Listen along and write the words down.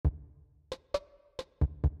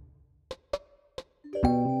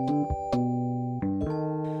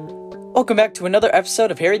Welcome back to another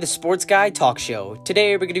episode of Harry the Sports Guy Talk Show.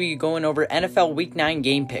 Today we're going to be going over NFL Week 9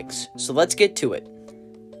 game picks, so let's get to it.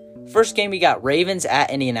 First game we got Ravens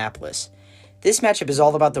at Indianapolis. This matchup is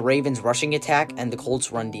all about the Ravens' rushing attack and the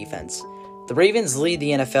Colts' run defense. The Ravens lead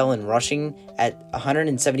the NFL in rushing at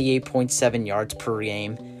 178.7 yards per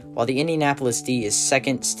game, while the Indianapolis D is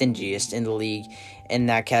second stingiest in the league in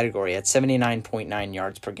that category at 79.9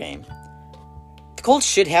 yards per game. The Colts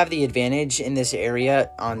should have the advantage in this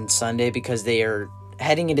area on Sunday because they are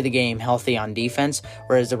heading into the game healthy on defense,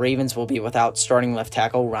 whereas the Ravens will be without starting left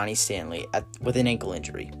tackle Ronnie Stanley with an ankle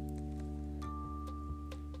injury.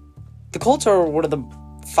 The Colts are one of the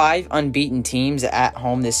 5 unbeaten teams at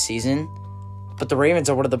home this season, but the Ravens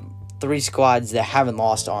are one of the 3 squads that haven't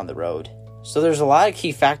lost on the road. So there's a lot of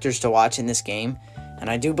key factors to watch in this game,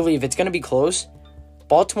 and I do believe it's going to be close.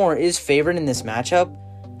 Baltimore is favored in this matchup,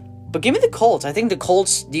 but give me the Colts. I think the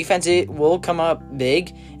Colts defense will come up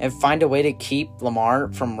big and find a way to keep Lamar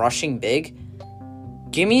from rushing big.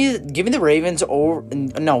 Give me the Ravens over.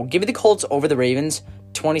 No, give me the Colts over the Ravens,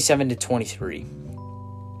 27-23.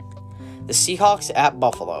 The Seahawks at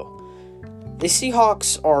Buffalo. The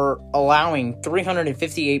Seahawks are allowing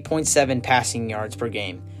 358.7 passing yards per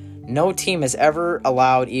game. No team has ever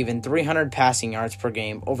allowed even 300 passing yards per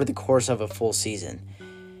game over the course of a full season.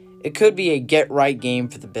 It could be a get-right game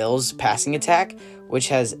for the Bills' passing attack, which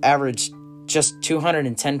has averaged just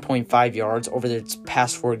 210.5 yards over its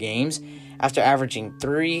past 4 games, after averaging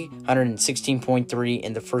 316.3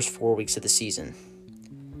 in the first 4 weeks of the season.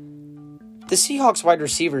 The Seahawks wide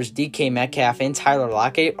receivers DK Metcalf and Tyler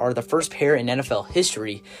Lockett are the first pair in NFL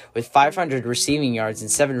history with 500 receiving yards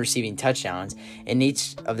and 7 receiving touchdowns in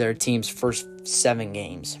each of their team's first 7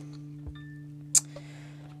 games.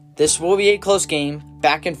 This will be a close game,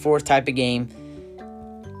 back and forth type of game.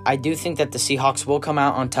 I do think that the Seahawks will come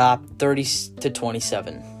out on top,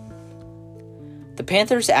 30-27. The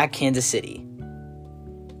Panthers at Kansas City.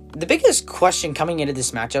 The biggest question coming into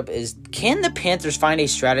this matchup is, can the Panthers find a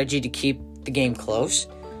strategy to keep the game close?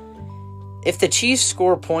 If the Chiefs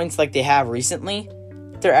score points like they have recently,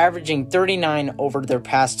 they're averaging 39 over their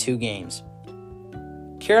past 2 games.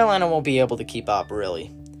 Carolina won't be able to keep up,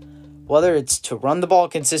 really. Whether it's to run the ball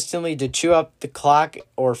consistently to chew up the clock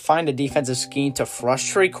or find a defensive scheme to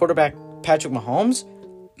frustrate quarterback Patrick Mahomes,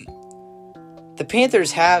 the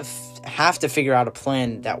Panthers have to figure out a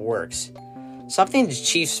plan that works. Something the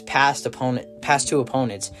Chiefs' past 2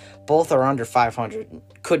 opponents, both are under 500,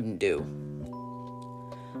 couldn't do.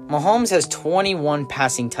 Mahomes has 21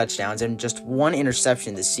 passing touchdowns and just 1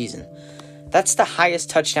 interception this season. That's the highest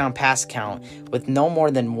touchdown pass count with no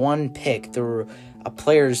more than 1 pick through a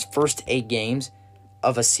player's first 8 games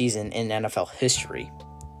of a season in NFL history.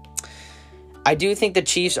 I do think the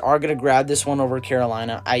Chiefs are going to grab this one over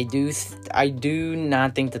Carolina. I do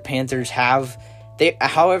not think the Panthers have.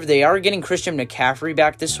 However, they are getting Christian McCaffrey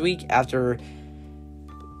back this week after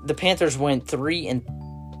the Panthers went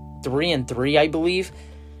 3-3, I believe.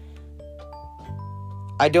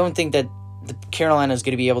 I don't think that the Carolina is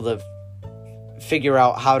going to be able to figure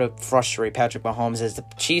out how to frustrate Patrick Mahomes, as the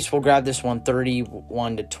Chiefs will grab this one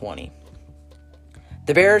 31-20.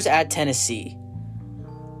 The Bears at Tennessee.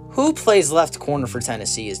 Who plays left corner for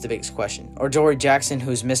Tennessee is the biggest question. Or Joey Jackson,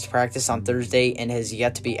 who's missed practice on Thursday and has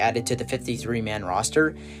yet to be added to the 53-man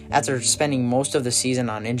roster after spending most of the season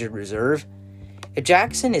on injured reserve. If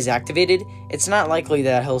Jackson is activated, it's not likely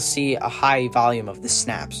that he'll see a high volume of the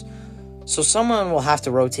snaps, so someone will have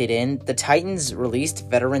to rotate in. The Titans released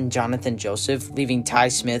veteran Jonathan Joseph, leaving Ty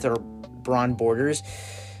Smith or Braun Borders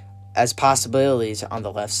as possibilities on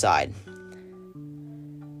the left side.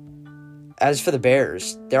 As for the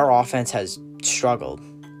Bears, their offense has struggled.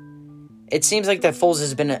 It seems like that Foles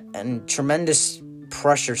has been in tremendous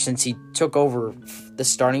pressure since he took over the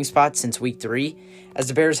starting spot since week 3, as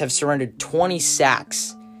the Bears have surrendered 20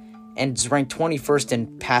 sacks and is ranked 21st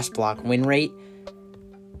in pass block win rate.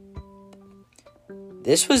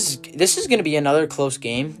 This is going to be another close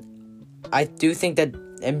game. I do think that,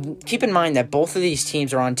 and keep in mind that both of these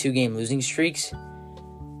teams are on 2-game losing streaks.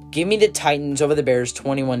 Give me the Titans over the Bears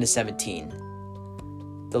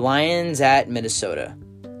 21-17. The Lions at Minnesota.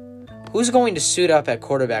 Who's going to suit up at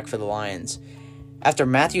quarterback for the Lions after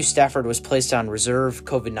Matthew Stafford was placed on reserve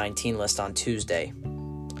COVID-19 list on Tuesday?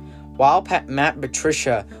 While Matt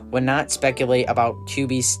Patricia would not speculate about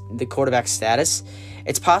the quarterback status,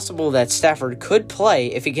 it's possible that Stafford could play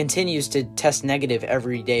if he continues to test negative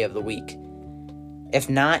every day of the week. If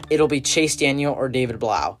not, it'll be Chase Daniel or David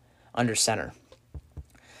Blau under center.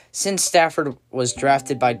 Since Stafford was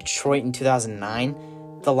drafted by Detroit in 2009,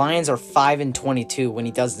 the Lions are 5-22 when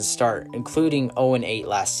he doesn't start, including 0-8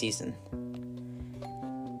 last season.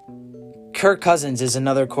 Kirk Cousins is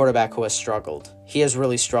another quarterback who has struggled. He has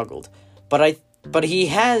really struggled. But he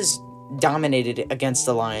has dominated against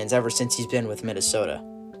the Lions ever since he's been with Minnesota.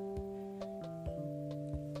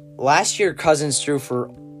 Last year, Cousins threw for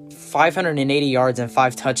 580 yards and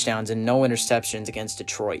 5 touchdowns and no interceptions against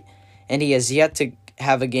Detroit. And he has yet to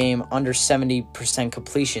have a game under 70%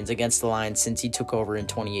 completions against the Lions since he took over in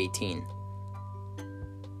 2018.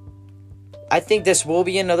 I think this will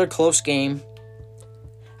be another close game.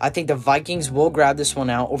 I think the Vikings will grab this one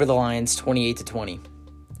out over the Lions 28-20.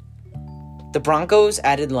 The Broncos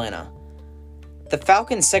at Atlanta. The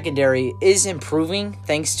Falcons secondary is improving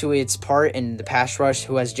thanks to its part in the pass rush,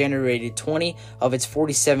 who has generated 20 of its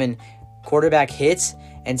 47 quarterback hits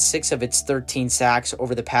and 6 of its 13 sacks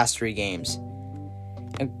over the past 3 games.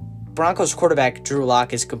 And Broncos quarterback Drew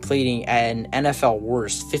Lock is completing at an NFL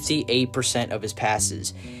worst 58% of his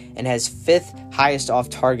passes and has 5th highest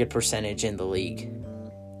off-target percentage in the league.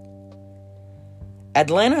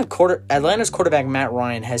 Atlanta's quarterback Matt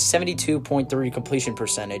Ryan has 72.3 completion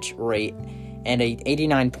percentage rate and a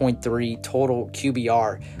 89.3 total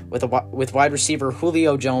QBR with wide receiver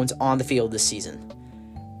Julio Jones on the field this season.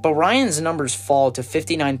 But Ryan's numbers fall to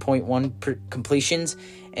 59.1 completions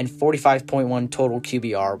and 45.1 total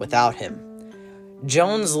QBR without him.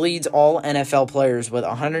 Jones leads all NFL players with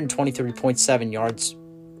 123.7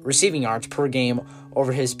 receiving yards per game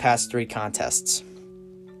over his past 3 contests.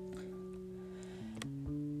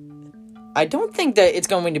 I don't think that it's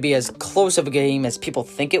going to be as close of a game as people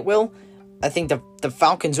think it will. I think the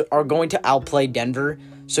Falcons are going to outplay Denver.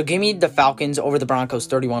 So give me the Falcons over the Broncos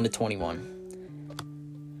 31-21.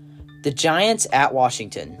 The Giants at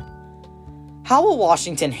Washington. How will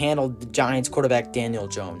Washington handle the Giants quarterback Daniel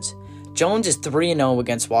Jones? Jones is 3-0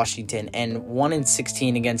 against Washington and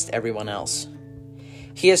 1-16 against everyone else.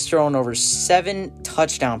 He has thrown over 7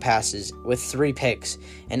 touchdown passes with 3 picks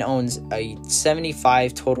and owns a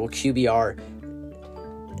 75 total QBR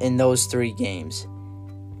in those 3 games.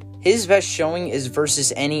 His best showing is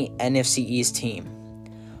versus any NFC East team.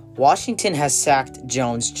 Washington has sacked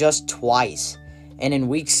Jones just twice, and in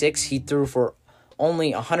Week 6 he threw for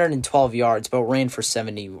only 112 yards but ran for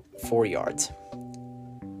 74 yards.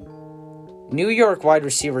 New York wide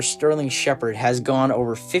receiver Sterling Shepard has gone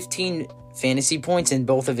over 15 fantasy points in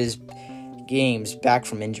both of his games back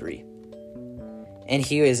from injury. And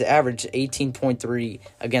he has averaged 18.3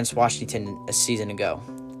 against Washington a season ago.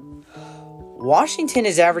 Washington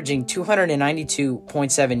is averaging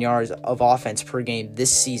 292.7 yards of offense per game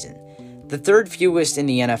this season, the 3rd fewest in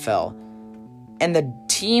the NFL. And the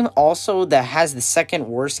team also that has the 2nd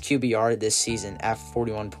worst QBR this season at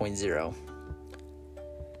 41.0.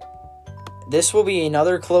 This will be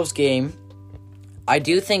another close game. I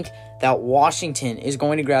do think that Washington is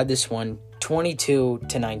going to grab this one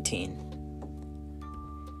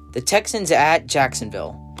 22-19. The Texans at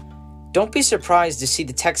Jacksonville. Don't be surprised to see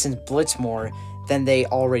the Texans blitz more than they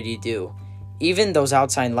already do. Even the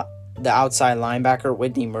outside linebacker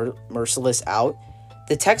Whitney Mercilus out,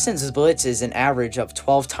 the Texans' blitz is an average of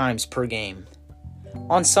 12 times per game.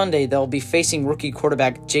 On Sunday, they'll be facing rookie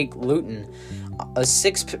quarterback Jake Luton, a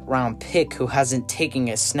 6th-round pick who hasn't taken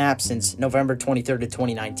a snap since November 23rd of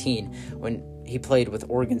 2019 when he played with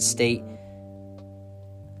Oregon State.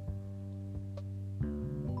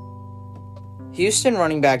 Houston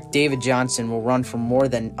running back David Johnson will run for more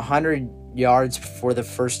than 100 yards for the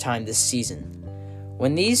first time this season.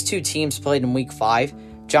 When these two teams played in Week 5,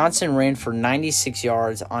 Johnson ran for 96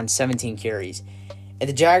 yards on 17 carries, and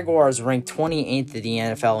the Jaguars ranked 28th in the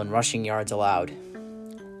NFL in rushing yards allowed.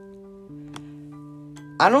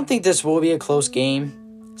 I don't think this will be a close game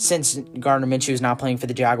since Gardner Minshew is not playing for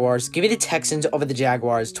the Jaguars. Give me the Texans over the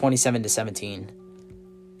Jaguars 27-17.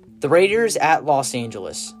 The Raiders at Los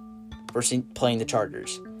Angeles versus playing the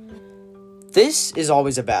Chargers. This is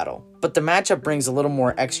always a battle, but the matchup brings a little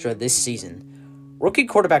more extra this season. Rookie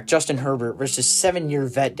quarterback Justin Herbert versus 7-year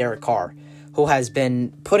vet Derek Carr, who has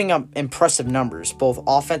been putting up impressive numbers. Both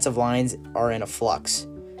offensive lines are in a flux,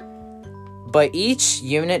 but each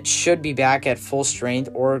unit should be back at full strength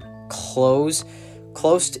or close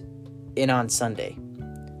in on Sunday.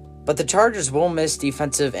 But the Chargers will miss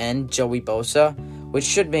defensive end Joey Bosa, which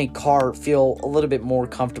should make Carr feel a little bit more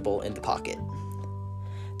comfortable in the pocket.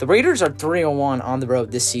 The Raiders are 3-1 on the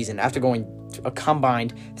road this season after going a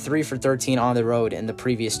combined 3-13 on the road in the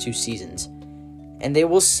previous 2 seasons. And they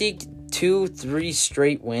will seek 3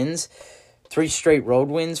 straight road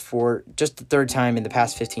wins for just the 3rd time in the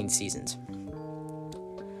past 15 seasons.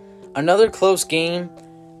 Another close game.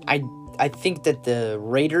 I think that the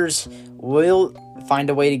Raiders will find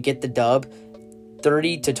a way to get the dub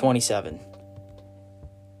 30-27.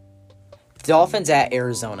 The Dolphins at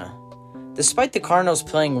Arizona. The Despite the Cardinals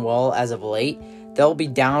playing well as of late, they'll be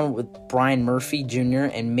down with Brian Murphy Jr.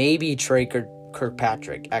 and maybe Trey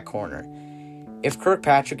Kirkpatrick at corner. If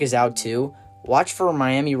Kirkpatrick is out too, watch for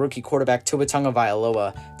Miami rookie quarterback Tua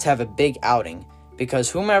Tagovailoa to have a big outing, because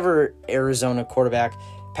whomever Arizona quarterback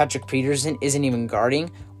Patrick Peterson isn't even guarding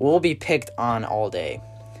will be picked on all day.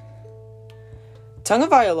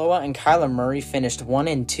 Tagovailoa and Kyler Murray finished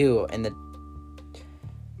 1-2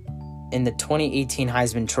 in the 2018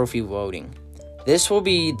 Heisman Trophy voting. This will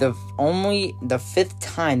be the fifth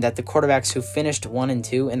time that the quarterbacks who finished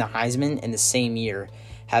 1-2 in the Heisman in the same year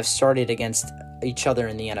have started against each other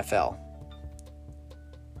in the NFL.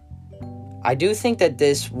 I do think that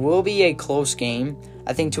this will be a close game.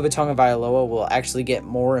 I think Tua Tagovailoa will actually get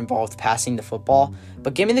more involved passing the football,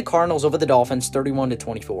 but give me the Cardinals over the Dolphins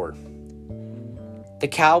 31-24. The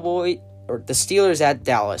Steelers at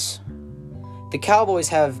Dallas. The Cowboys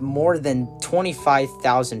have more than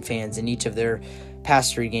 25,000 fans in each of their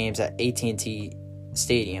past 3 games at AT&T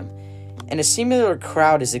Stadium, and a similar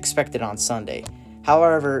crowd is expected on Sunday.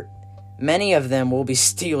 However, many of them will be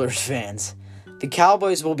Steelers fans. The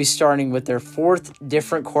Cowboys will be starting with their 4th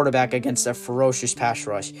different quarterback against a ferocious pass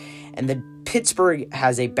rush, and the Pittsburgh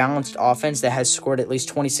has a balanced offense that has scored at least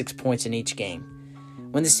 26 points in each game.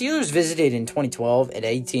 When the Steelers visited in 2012 at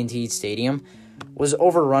AT&T Stadium, was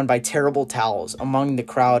overrun by terrible towels among the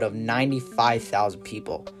crowd of 95,000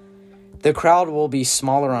 people. The crowd will be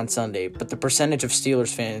smaller on Sunday, but the percentage of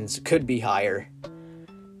Steelers fans could be higher.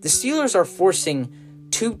 The Steelers are forcing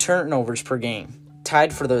 2 turnovers per game,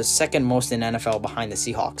 tied for the second most in NFL behind the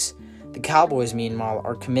Seahawks. The Cowboys, meanwhile,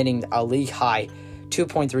 are committing a league-high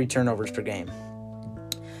 2.3 turnovers per game.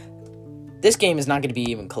 This game is not going to be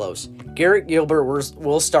even close. Garrett Gilbert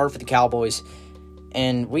will start for the Cowboys,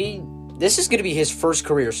 and this is going to be his first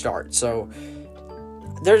career start, so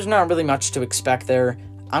there's not really much to expect there.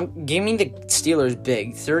 I'm giving the Steelers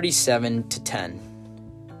big, 37-10.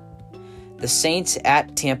 The Saints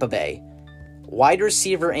at Tampa Bay. Wide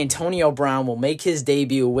receiver Antonio Brown will make his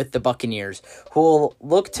debut with the Buccaneers, who will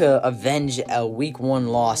look to avenge a Week 1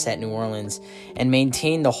 loss at New Orleans and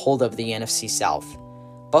maintain the hold of the NFC South.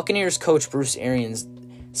 Buccaneers coach Bruce Arians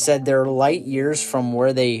said they're light years from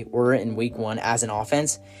where they were in Week 1 as an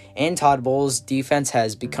offense, and Todd Bowles' defense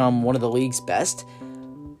has become one of the league's best,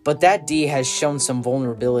 but that D has shown some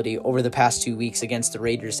vulnerability over the past 2 weeks against the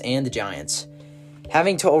Raiders and the Giants.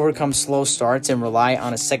 Having to overcome slow starts and rely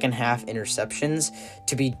on a second-half interceptions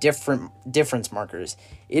to be difference markers,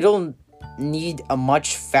 it'll need a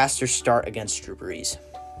much faster start against Drew Brees.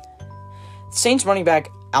 Saints running back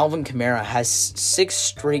Alvin Kamara has 6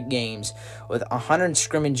 straight games with 100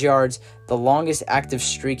 scrimmage yards, the longest active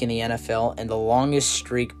streak in the NFL, and the longest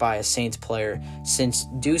streak by a Saints player since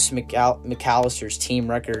Deuce McAllister's team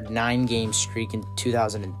record 9-game streak in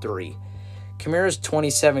 2003. Kamara's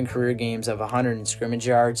 27 career games of 100 scrimmage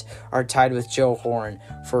yards are tied with Joe Horn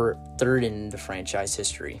for 3rd in the franchise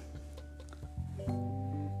history.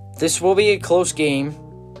 This will be a close game.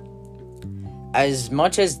 As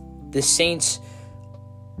much as the Saints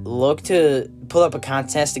look to pull up a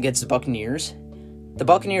contest against the Buccaneers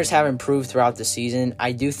have improved throughout the season.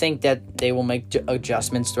 I do think that they will make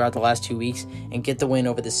adjustments throughout the last 2 weeks and get the win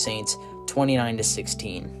over the Saints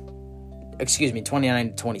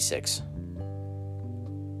 29-26.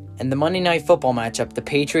 And the Monday Night Football matchup, the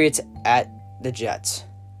Patriots at the Jets.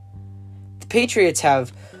 The Patriots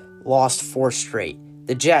have lost 4 straight.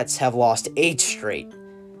 The Jets have lost 8 straight.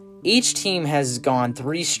 Each team has gone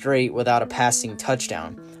 3 straight without a passing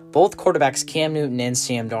touchdown. Both quarterbacks Cam Newton and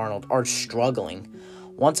Sam Darnold are struggling.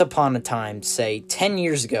 Once upon a time, say 10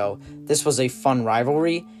 years ago, this was a fun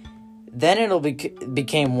rivalry. Then it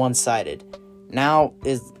became one-sided. Now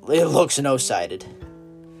it looks no-sided.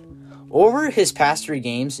 Over his past 3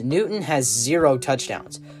 games, Newton has 0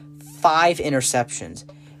 touchdowns, 5 interceptions,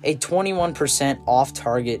 a 21%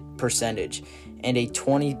 off-target percentage, and a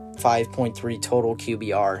 25.3 total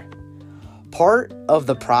QBR. Part of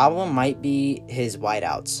the problem might be his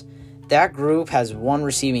wideouts. That group has 1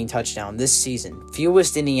 receiving touchdown this season,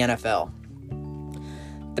 fewest in the NFL.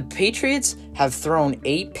 The Patriots have thrown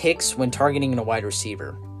 8 picks when targeting a wide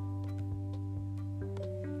receiver.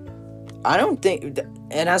 I don't think,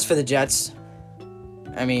 and as for the Jets,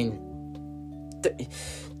 I mean,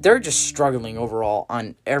 they're just struggling overall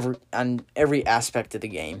on every aspect of the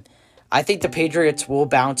game. I think the Patriots will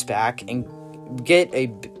bounce back and get a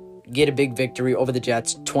big victory over the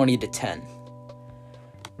Jets, 20-10.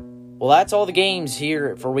 Well, that's all the games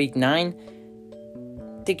here for Week 9.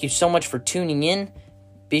 Thank you so much for tuning in.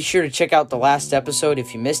 Be sure to check out the last episode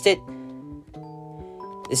if you missed it.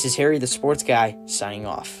 This is Harry the Sports Guy signing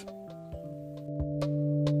off.